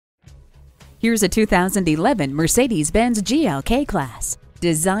Here's a 2011 Mercedes-Benz GLK-Class.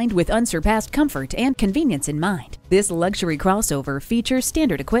 Designed with unsurpassed comfort and convenience in mind, this luxury crossover features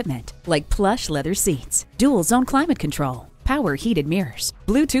standard equipment like plush leather seats, dual-zone climate control, power heated mirrors,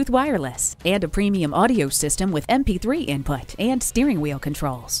 Bluetooth wireless, and a premium audio system with MP3 input and steering wheel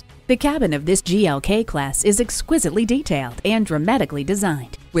controls. The cabin of this GLK class is exquisitely detailed and dramatically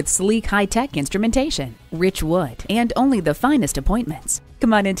designed, with sleek high-tech instrumentation, rich wood, and only the finest appointments.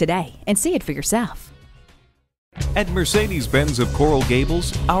 Come on in today and see it for yourself. At Mercedes-Benz of Coral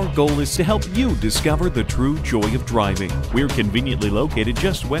Gables, our goal is to help you discover the true joy of driving. We're conveniently located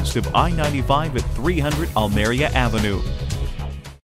just west of I-95 at 300 Almeria Avenue.